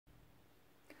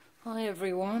Hi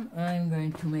everyone, I'm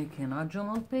going to make an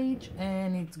journal page,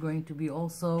 and it's going to be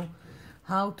also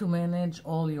how to manage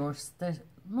all your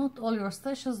not all your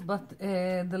stashes, but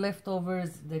the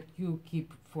leftovers that you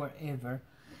keep forever.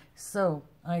 So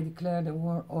I declared a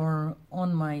war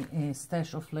on my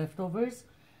stash of leftovers,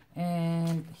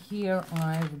 and here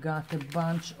I've got a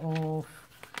bunch of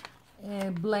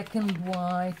black and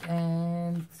white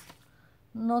and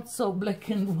not so black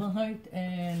and white,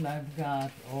 and I've got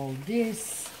all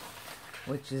this,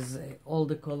 which is all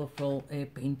the colorful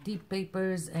painty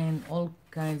papers and all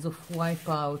kinds of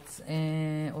wipeouts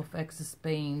of excess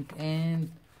paint,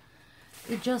 and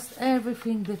it's just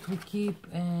everything that we keep.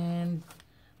 And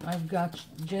I've got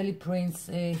jelly prints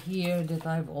here that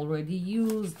I've already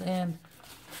used, and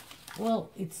well,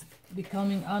 it's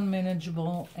becoming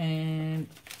unmanageable, and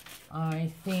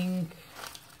I think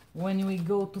when we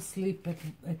go to sleep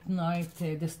at night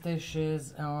the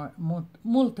stashes are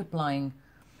multiplying.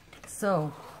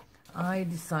 So I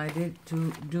decided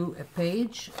to do a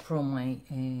page from my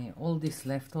all these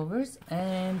leftovers,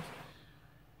 and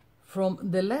from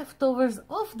the leftovers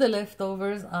of the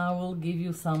leftovers I will give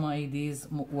you some ideas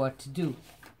what to do.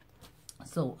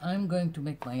 So I'm going to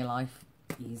make my life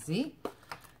easy,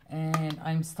 and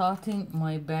I'm starting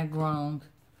my background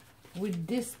with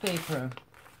this paper.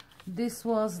 This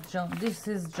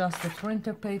is just a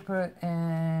printer paper,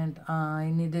 and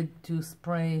I needed to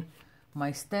spray my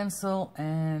stencil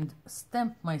and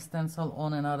stamp my stencil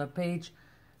on another page,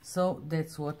 so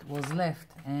that's what was left,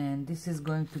 and this is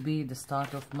going to be the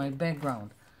start of my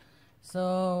background.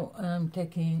 So I'm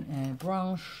taking a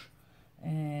brush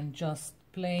and just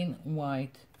plain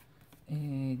white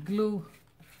glue,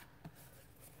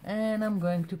 and I'm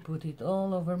going to put it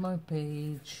all over my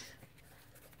page,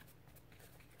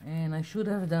 and I should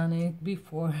have done it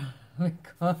before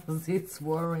because it's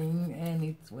worrying and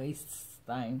it wastes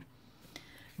time.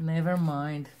 Never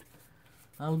mind,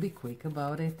 I'll be quick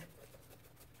about it.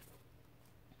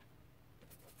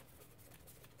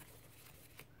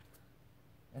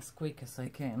 As quick as I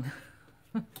can.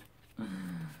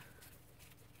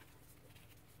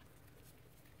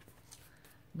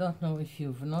 Don't know if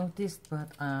you've noticed, but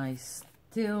I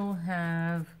still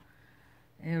have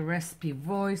a raspy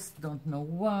voice. Don't know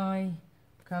why.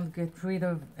 Can't get rid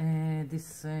of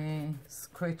this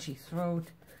scratchy throat.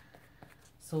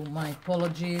 So my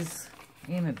apologies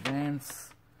in advance.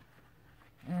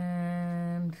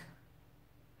 And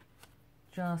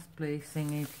just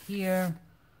placing it here,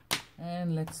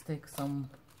 and let's take something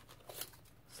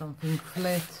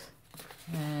flat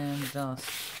and just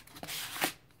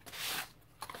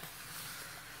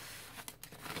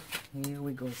here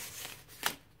we go.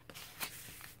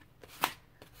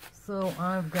 So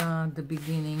I've got the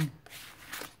beginning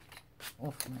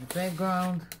of my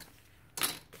background,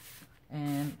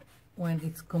 and when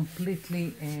it's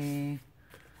completely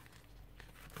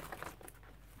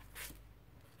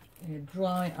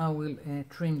dry I will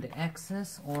trim the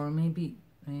excess, or maybe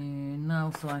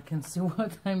now so I can see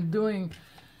what I'm doing,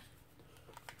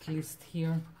 at least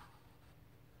here.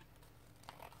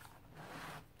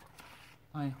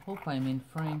 I hope I'm in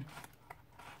frame.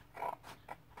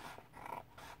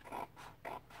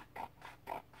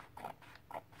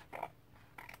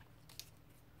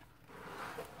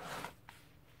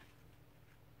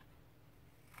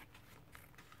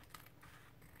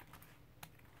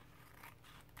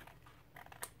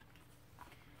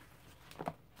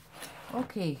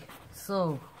 Okay,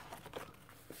 so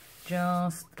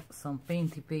just some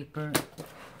painty paper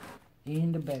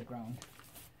in the background.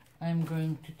 I'm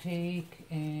going to take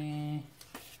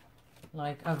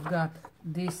like I've got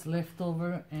this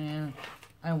leftover, and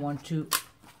I want to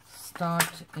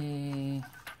start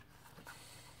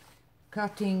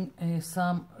cutting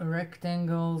some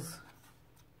rectangles,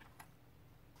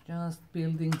 just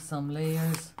building some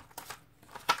layers.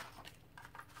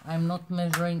 I'm not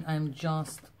measuring, I'm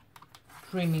just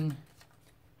trimming.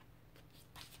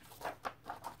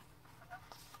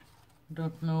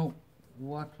 Don't know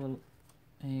what will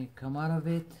come out of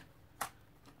it.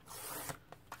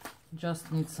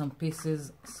 Just need some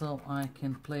pieces so I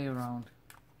can play around.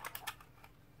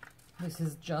 This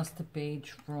is just a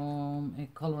page from a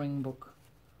coloring book,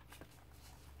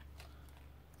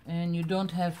 and you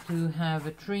don't have to have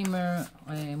a trimmer.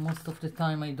 Most of the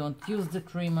time I don't use the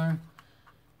trimmer.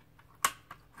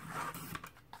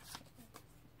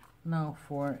 Now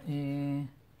for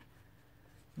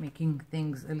making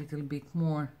things a little bit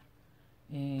more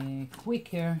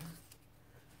quicker,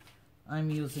 I'm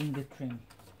using the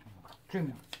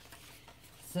trimmer.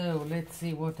 So let's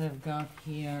see what I've got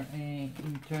here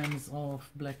in terms of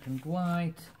black and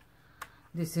white.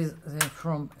 This is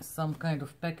from some kind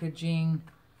of packaging.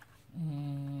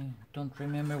 Don't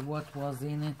remember what was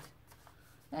in it.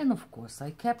 And of course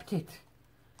I kept it,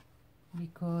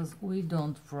 because we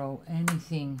don't throw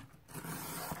anything.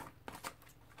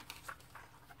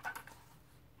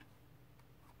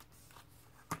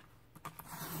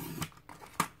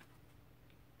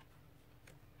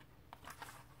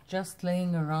 Just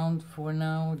laying around for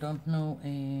now, don't know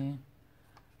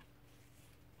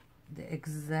the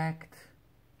exact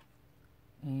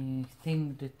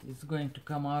thing that is going to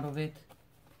come out of it.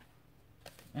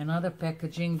 Another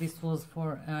packaging. This was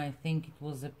for, I think it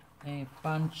was a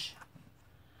punch.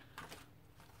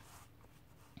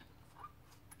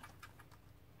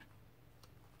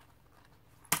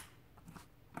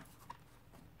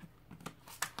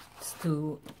 It's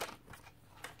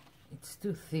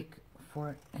too thick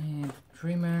for a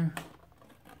trimmer.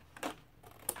 Here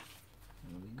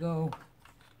we go.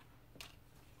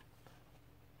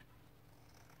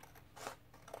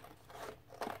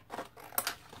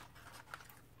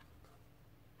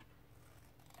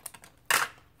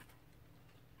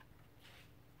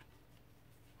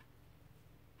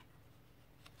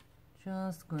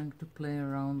 Just going to play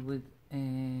around with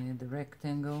the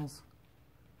rectangles.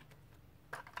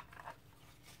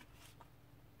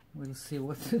 We'll see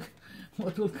what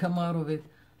what will come out of it.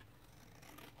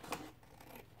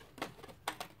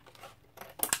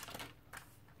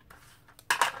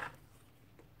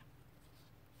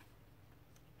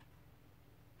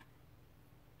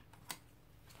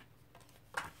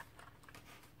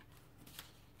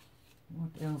 What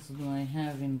else do I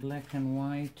have in black and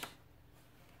white?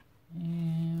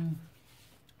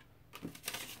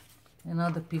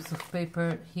 Another piece of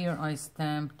paper. Here I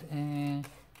stamped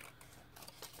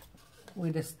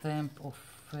with a stamp of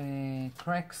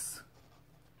cracks.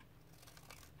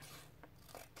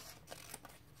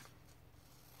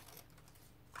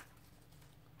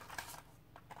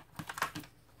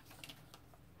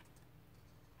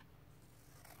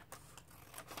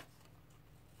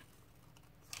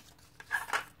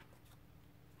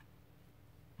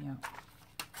 Yeah.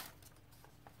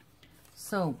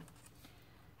 So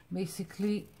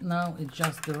basically now it's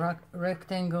just the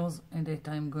rectangles, and that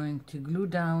I'm going to glue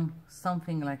down,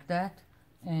 something like that,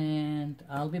 and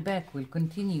I'll be back. We'll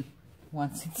continue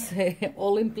once it's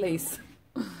all in place.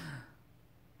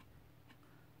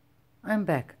 I'm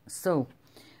back. So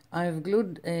I've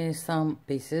glued some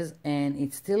pieces, and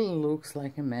it still looks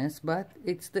like a mess, but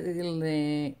it's still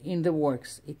in the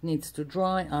works. It needs to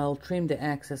dry. I'll trim the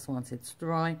excess once it's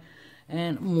dry.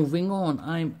 And moving on,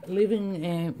 I'm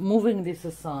moving this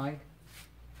aside.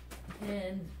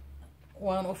 And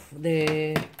one of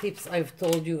the tips I've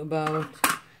told you about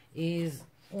is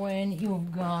when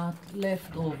you've got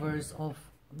leftovers of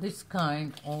this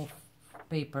kind of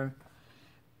paper,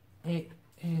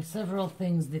 several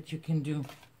things that you can do.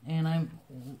 And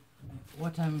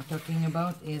what I'm talking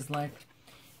about is, like,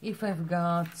 if I've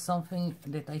got something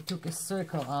that I took a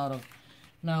circle out of.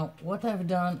 Now, what I've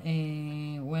done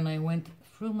when I went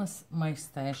through my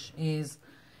stash is,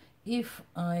 if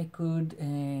I could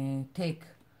take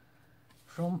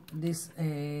from this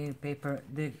paper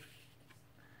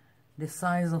the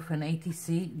size of an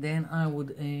ATC, then I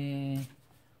would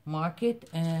mark it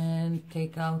and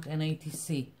take out an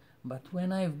ATC. But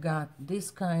when I've got this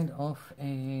kind of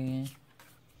a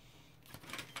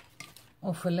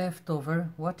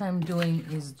leftover, what I'm doing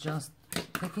is just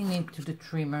taking it to the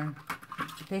trimmer,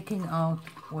 taking out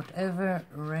whatever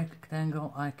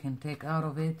rectangle I can take out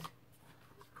of it,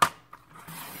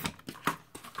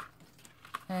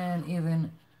 and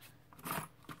even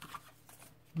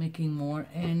making more.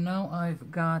 And now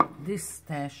I've got this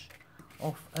stash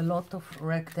of a lot of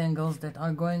rectangles that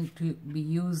are going to be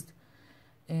used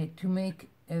to make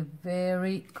a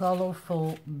very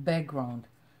colorful background.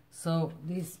 So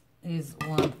this is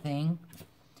one thing.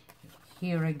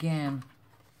 Here again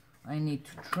I need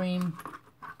to trim.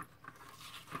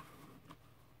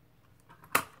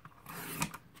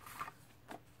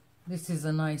 This is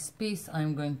a nice piece.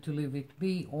 I'm going to leave it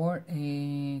be, or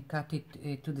cut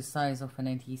it to the size of an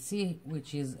ATC,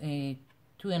 which is a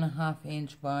 2.5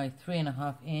 inch by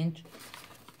 3.5 inch.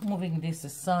 Moving this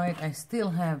aside, I still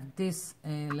have this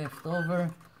left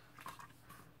over.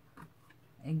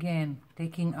 Again,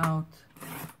 taking out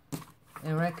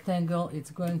a rectangle,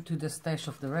 it's going to the stash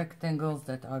of the rectangles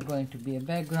that are going to be a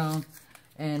background,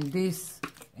 and this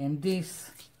and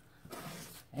this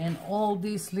and all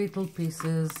these little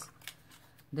pieces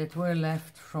that were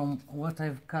left from what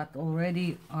I've cut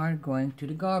already are going to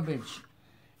the garbage.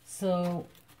 So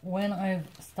when I've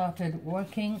started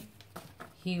working,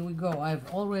 here we go, I've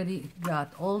already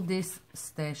got all this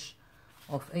stash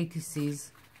of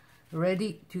ATCs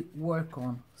ready to work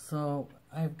on. So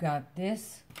I've got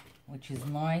this, which is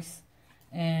nice,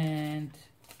 and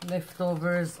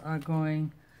leftovers are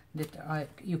going, that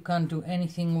you can't do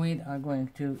anything with, are going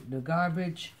to the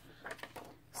garbage.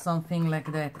 Something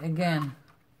like that. Again,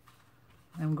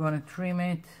 I'm gonna trim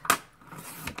it.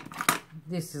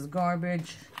 This is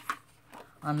garbage,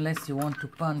 unless you want to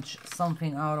punch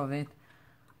something out of it,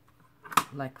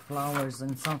 like flowers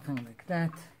and something like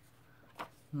that.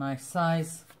 Nice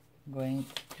size. Going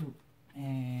to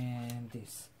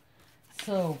this.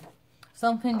 So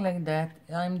something like that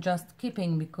I'm just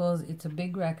keeping because it's a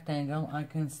big rectangle. I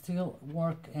can still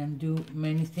work and do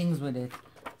many things with it.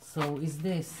 So is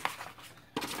this.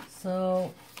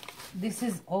 So this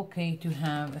is okay to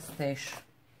have a stash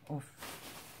of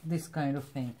this kind of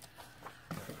thing.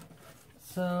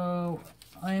 So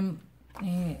I'm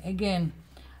again,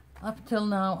 up till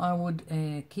now I would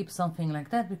keep something like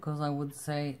that, because I would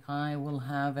say I will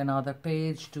have another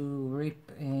page to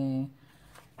rip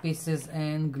pieces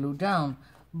and glue down.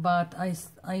 But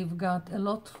I've got a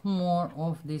lot more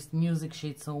of this music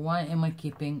sheet, so why am I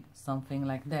keeping something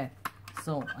like that?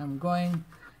 So I'm going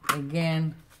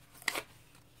again,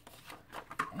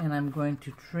 and I'm going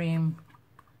to trim,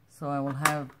 so I will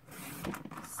have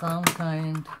some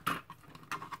kind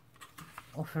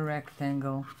of a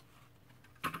rectangle.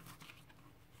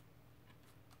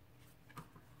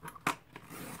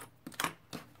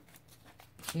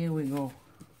 Here we go.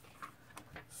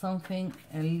 Something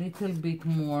a little bit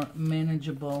more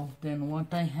manageable than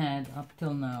what I had up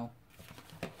till now.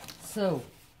 So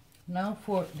now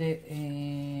for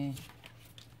the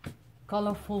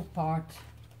colorful part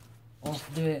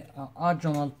of the odd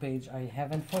journal page. I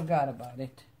haven't forgot about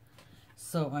it.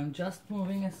 So I'm just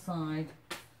moving aside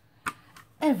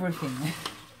everything.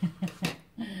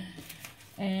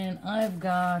 And I've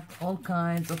got all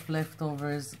kinds of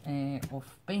leftovers of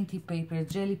painty paper,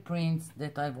 jelly prints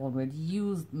that I've already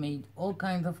used, made all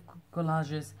kinds of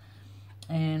collages.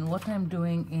 And what I'm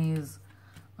doing is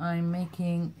I'm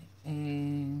making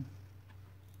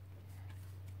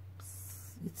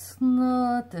it's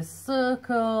not a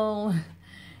circle,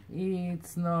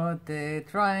 it's not a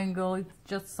triangle, it's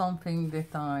just something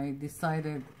that I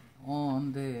decided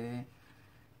on the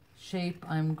shape.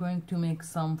 I'm going to make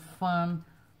some fun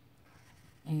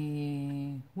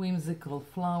whimsical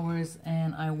flowers,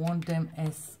 and I want them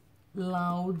as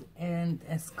loud and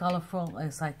as colorful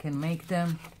as I can make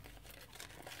them.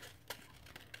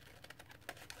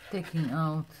 Taking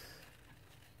out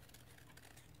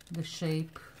the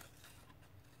shape.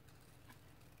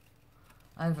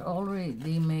 I've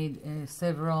already made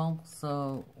several,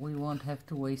 so we won't have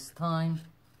to waste time.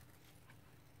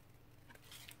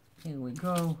 Here we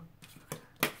go.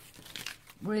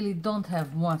 Really don't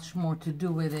have much more to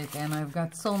do with it, and I've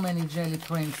got so many jelly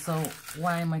prints, so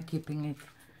why am I keeping it?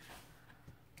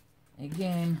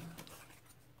 Again,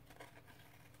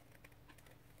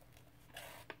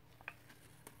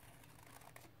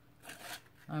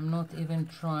 I'm not even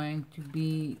trying to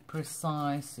be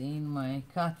precise in my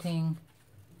cutting.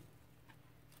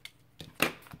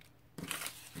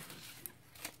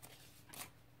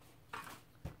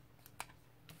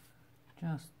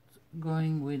 Just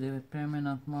going with a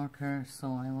permanent marker,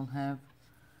 so I will have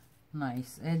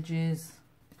nice edges.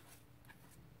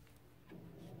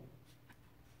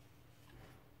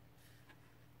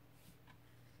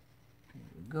 There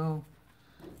we go.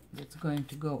 That's going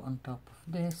to go on top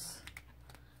of this.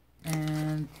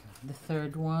 And the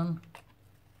third one.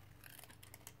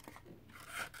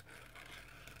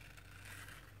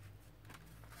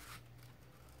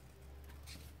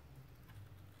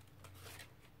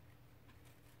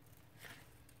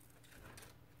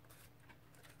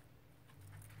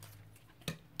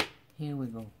 Here we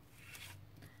go.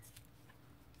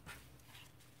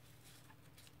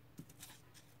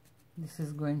 This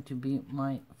is going to be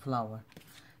my flower.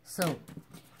 So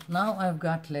now I've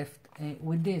got left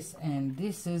with this, and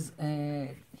this is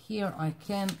here I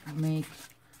can make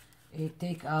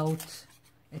take out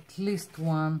at least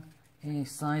one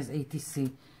size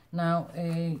 80C. Now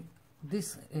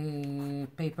this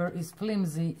paper is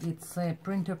flimsy. It's a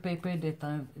printer paper that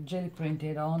I've jelly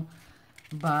printed on,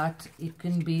 but it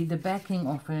can be the backing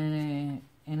of an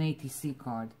 80C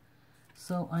card.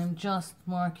 So I'm just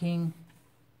marking.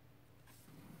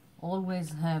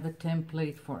 Always have a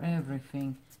template for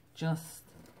everything, just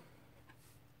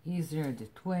easier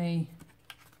that way.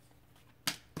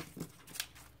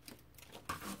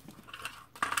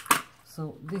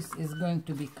 So this is going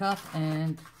to be cut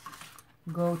and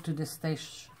go to the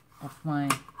stash of my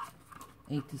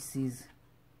 80Cs.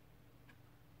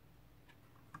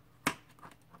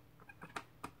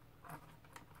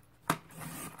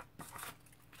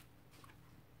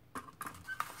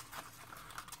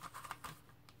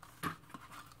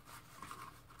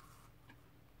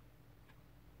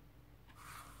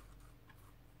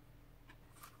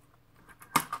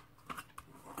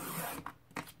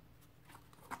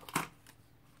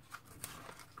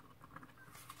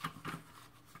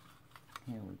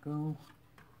 go.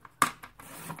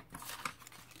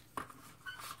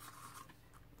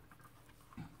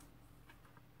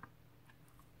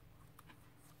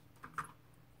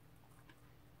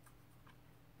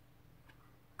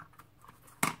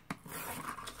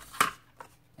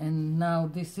 And now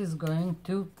this is going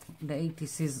to the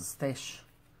 80s stash.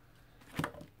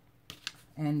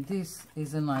 And this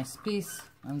is a nice piece.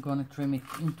 I'm going to trim it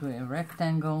into a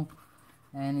rectangle,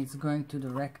 and it's going to the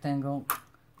rectangle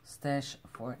stash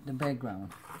for the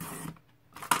background.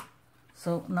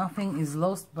 So nothing is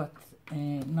lost, but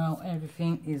now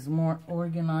everything is more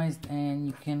organized, and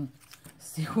you can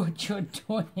see what you're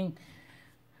doing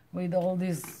with all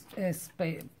this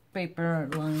paper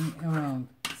lying around.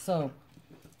 So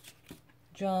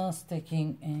just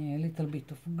taking a little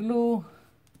bit of glue,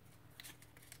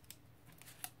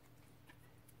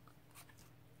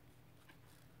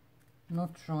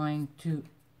 not trying to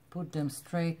put them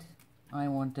straight. I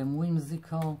want them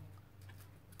whimsical,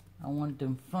 I want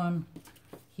them fun.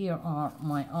 Here are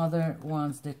my other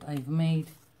ones that I've made,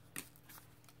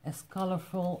 as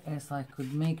colorful as I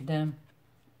could make them.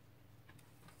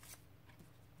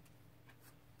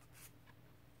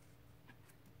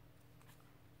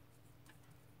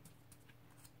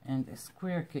 And as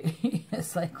quirky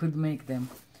as I could make them.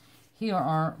 Here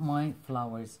are my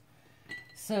flowers.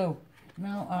 So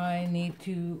now I need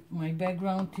my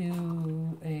background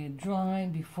to dry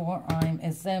before I'm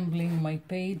assembling my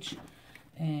page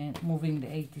and moving the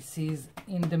ATCs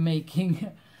in the making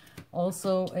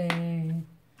also to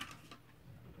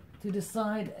the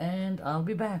side, and I'll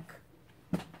be back.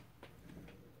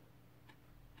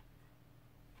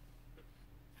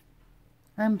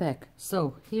 I'm back.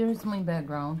 So here's my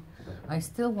background. I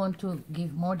still want to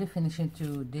give more definition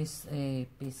to these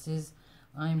pieces.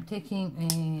 I'm taking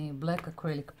a black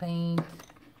acrylic paint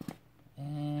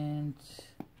and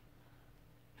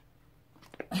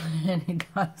it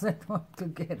doesn't want to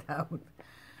get out.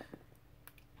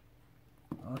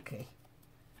 Okay,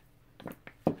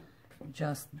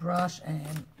 just brush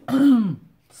and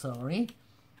sorry,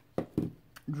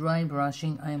 dry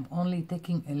brushing. I'm only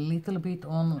taking a little bit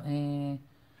on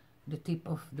the tip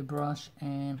of the brush,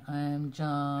 and I'm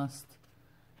just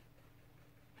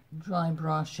dry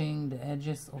brushing the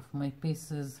edges of my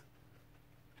pieces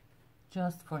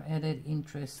just for added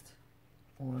interest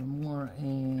or more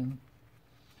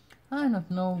I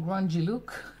don't know, grungy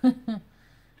look.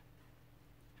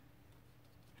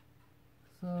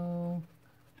 So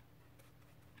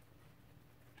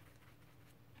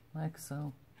like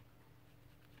so.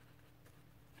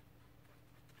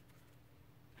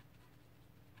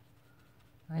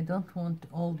 I don't want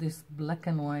all this black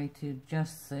and white to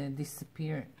just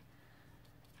disappear.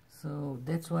 So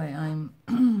that's why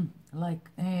I'm like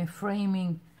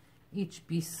framing each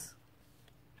piece.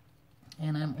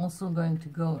 And I'm also going to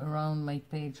go around my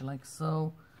page like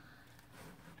so.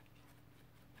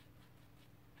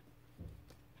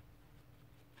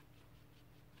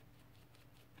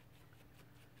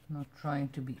 Not trying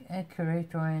to be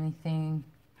accurate or anything.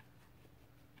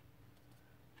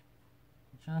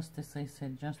 Just as I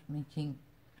said, just making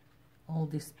all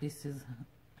these pieces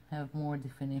have more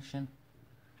definition.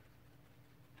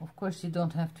 Of course, you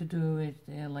don't have to do it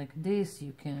like this.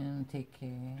 You can take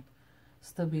a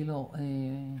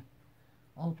Stabilo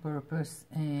all-purpose,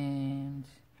 and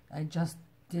I just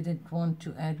didn't want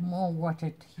to add more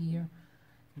water here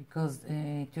because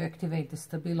to activate the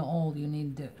Stabilo all you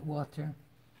need the water.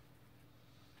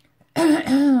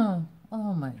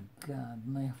 Oh my god,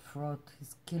 my throat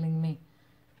is killing me.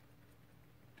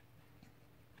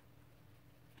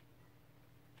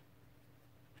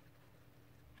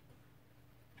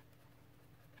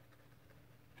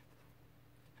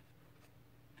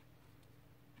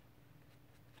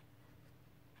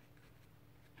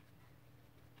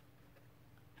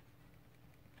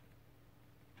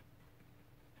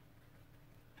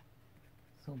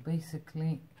 So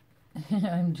basically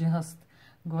I'm just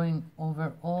going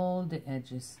over all the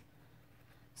edges.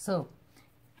 So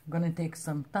I'm gonna take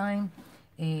some time.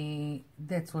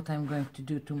 That's what I'm going to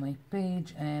do to my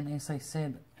page, and as I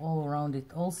said, all around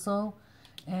it also.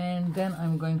 And then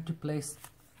I'm going to place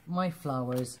my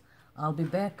flowers. I'll be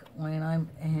back when I'm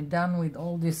done with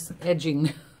all this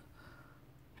edging.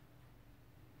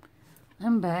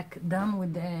 I'm back, done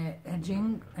with the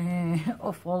edging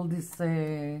of all these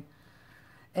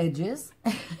edges.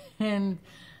 And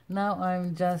now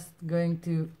I'm just going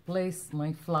to place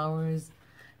my flowers,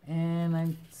 and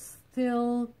I'm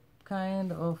still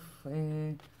kind of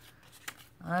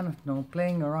I don't know,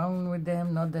 playing around with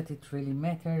them, not that it really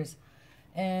matters.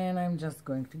 And I'm just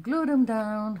going to glue them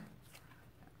down.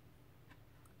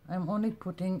 I'm only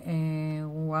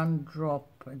putting one drop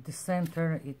at the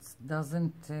center. It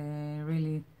doesn't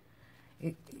really,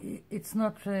 it's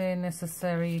not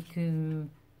necessary to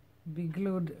be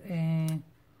glued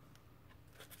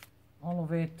all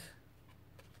of it.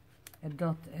 A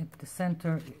dot at the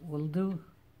center will do.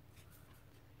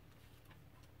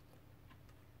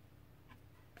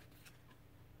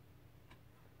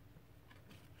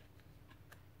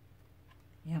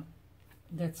 Yeah,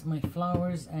 that's my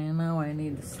flowers, and now I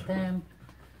need a stem.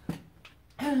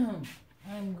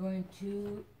 I'm going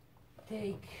to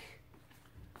take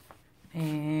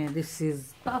this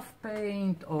is puff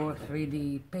paint or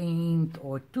 3D paint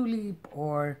or tulip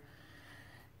or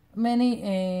many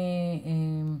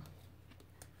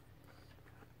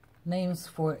names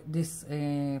for this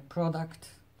product.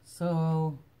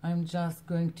 So I'm just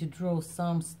going to draw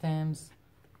some stems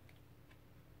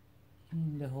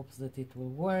in the hopes that it will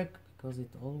work, because it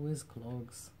always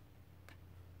clogs.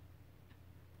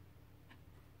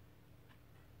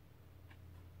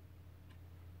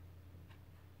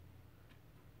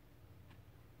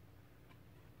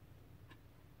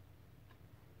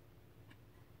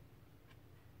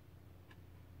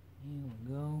 Here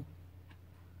we go.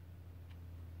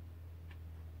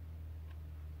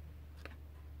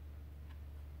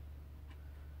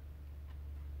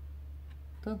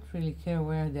 Don't really care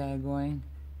where they are going.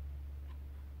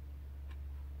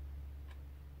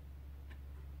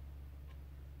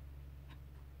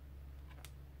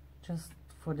 Just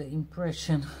for the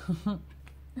impression.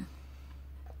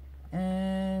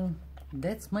 And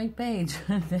that's my page.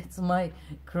 That's my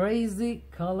crazy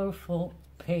colorful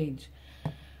page.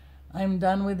 I'm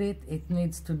done with it. It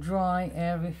needs to dry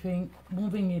everything,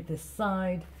 moving it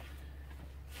aside.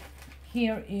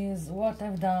 Here is what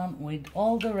I've done with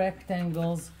all the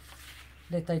rectangles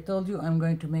that I told you I'm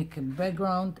going to make a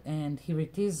background, and here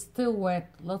it is, still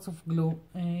wet, lots of glue.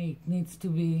 It needs to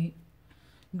be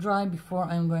dry before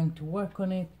I'm going to work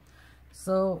on it.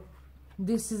 So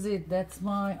this is it. That's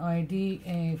my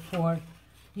idea for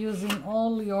using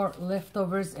all your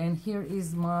leftovers. And here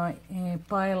is my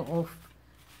pile of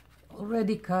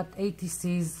already cut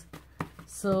ATCs,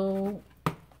 so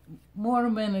more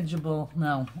manageable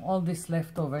now, all these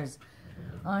leftovers.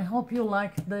 I hope you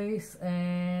liked this,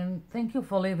 and thank you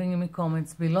for leaving me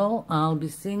comments below. I'll be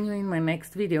seeing you in my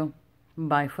next video.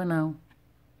 Bye for now.